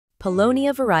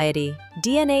Paulownia variety,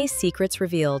 DNA secrets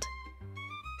revealed.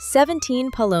 17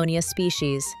 Paulownia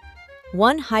species.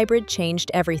 One hybrid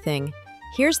changed everything.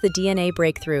 Here's the DNA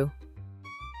breakthrough.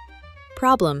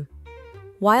 Problem: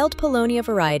 wild Paulownia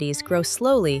varieties grow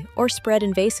slowly or spread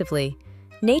invasively.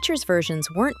 Nature's versions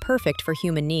weren't perfect for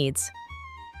human needs.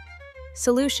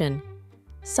 Solution: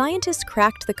 scientists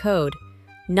cracked the code.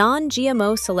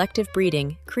 Non-GMO selective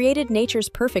breeding created nature's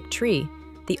perfect tree,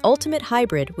 the ultimate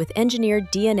hybrid with engineered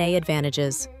DNA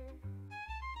advantages.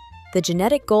 The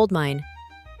genetic goldmine: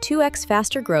 2x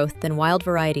faster growth than wild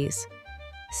varieties.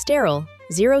 Sterile,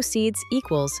 0 seeds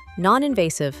equals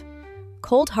non-invasive.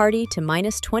 Cold hardy to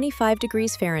 -25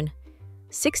 degrees Fahrenheit.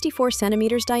 64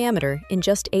 centimeters diameter in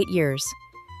just 8 years.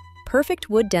 Perfect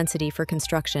wood density for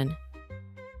construction.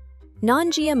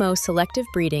 Non-GMO selective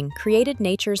breeding created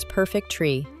nature's perfect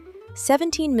tree.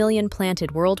 17 million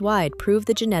planted worldwide prove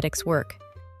the genetics work.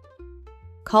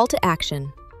 Call to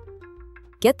action: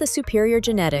 get the superior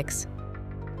genetics.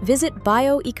 Visit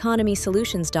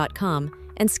bioeconomysolutions.com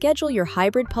and schedule your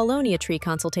hybrid paulowniatree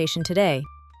consultation today.